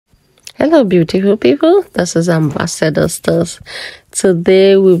Hello beautiful people, this is Ambassador Stars.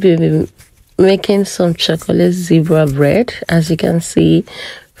 Today we'll be making some chocolate zebra bread, as you can see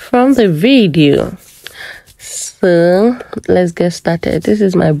from the video. So let's get started. This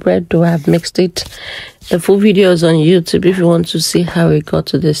is my bread dough. I've mixed it. The full video is on YouTube if you want to see how it got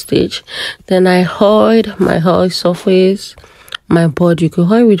to this stage. Then I oiled my oil surface, my board. You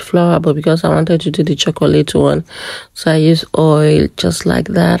could oil with flour, but because I wanted to do the chocolate one, so I use oil just like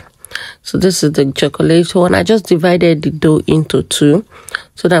that. So this is the chocolate one. I just divided the dough into two,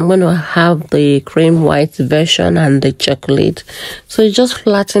 so that I'm going to have the cream white version and the chocolate. So you just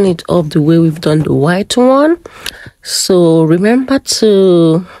flatten it up the way we've done the white one. So remember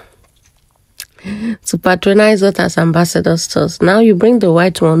to patronize us as Ambassador Stars. Now you bring the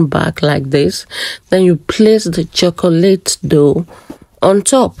white one back like this, then you place the chocolate dough on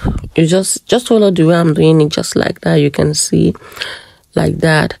top. You just follow the way I'm doing it, just like that. You can see like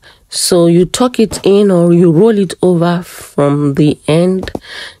that. So you tuck it in, or you roll it over from the end.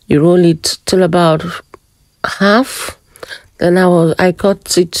 You roll it till about half. Then I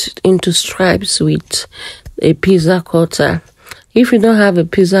cut it into stripes with a pizza cutter. If you don't have a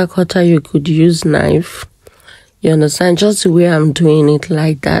pizza cutter, you could use knife. You understand? Just the way I'm doing it,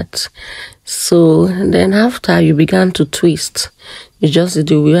 like that. So then after you began to twist, you just do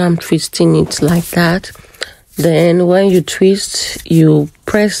the way I'm twisting it, like that. Then when you twist, you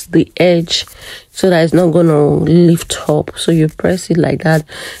press the edge so that it's not going to lift up. So you press it like that.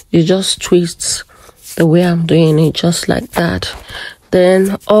 You just twist the way I'm doing it, just like that.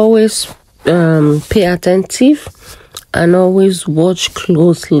 Then always pay attentive and always watch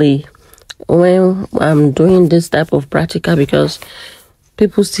closely when I'm doing this type of practical, because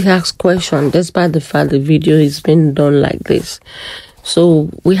people still ask questions despite the fact the video is being done like this. So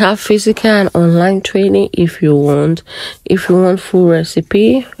we have physical and online training if you want. If you want full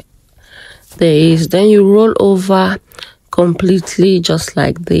recipe, there is. Then you roll over completely just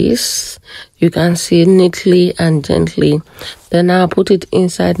like this. You can see neatly and gently. Then I'll put it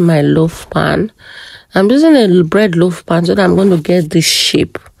inside my loaf pan. I'm using a bread loaf pan so that I'm going to get this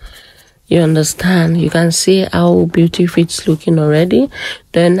shape. You understand? You can see how beautiful it's looking already.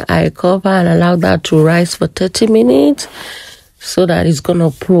 Then I cover and allow that to rise for 30 minutes. So that it's gonna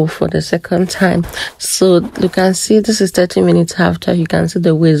pro for the second time. So you can see this is 30 minutes after. You can see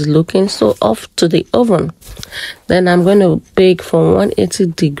the way it's looking. So off to the oven. Then I'm going to bake for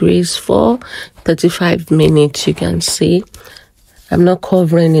 180 degrees for 35 minutes. You can see I'm not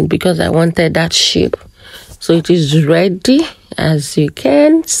covering it because I wanted that shape. So it is ready, as you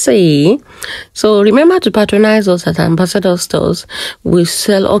can see. So remember to patronize us at Ambassador Stores. We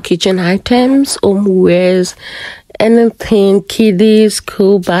sell all kitchen items, homewares, anything, kiddies,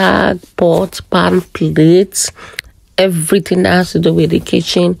 school bag, pot, pan, plates, everything that has to do with the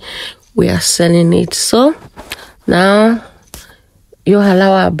kitchen, we are selling it. So now you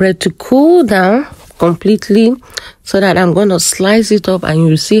allow our bread to cool down completely, so that I'm going to slice it up and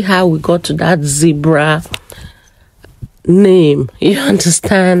you see how we got to that zebra name. You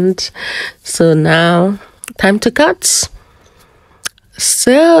understand? So now time to cut.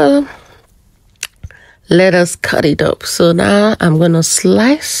 So let us cut it up. So now I'm going to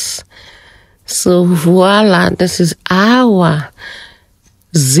slice. So voila, this is our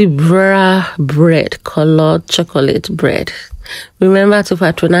zebra bread, colored chocolate bread. Remember to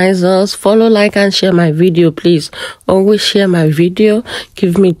patronize us. Follow, like, and share my video, please. Always share my video.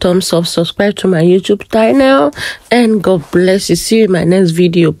 Give me thumbs up. Subscribe to my YouTube channel. And God bless you. See you in my next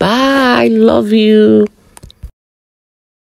video. Bye. Love you.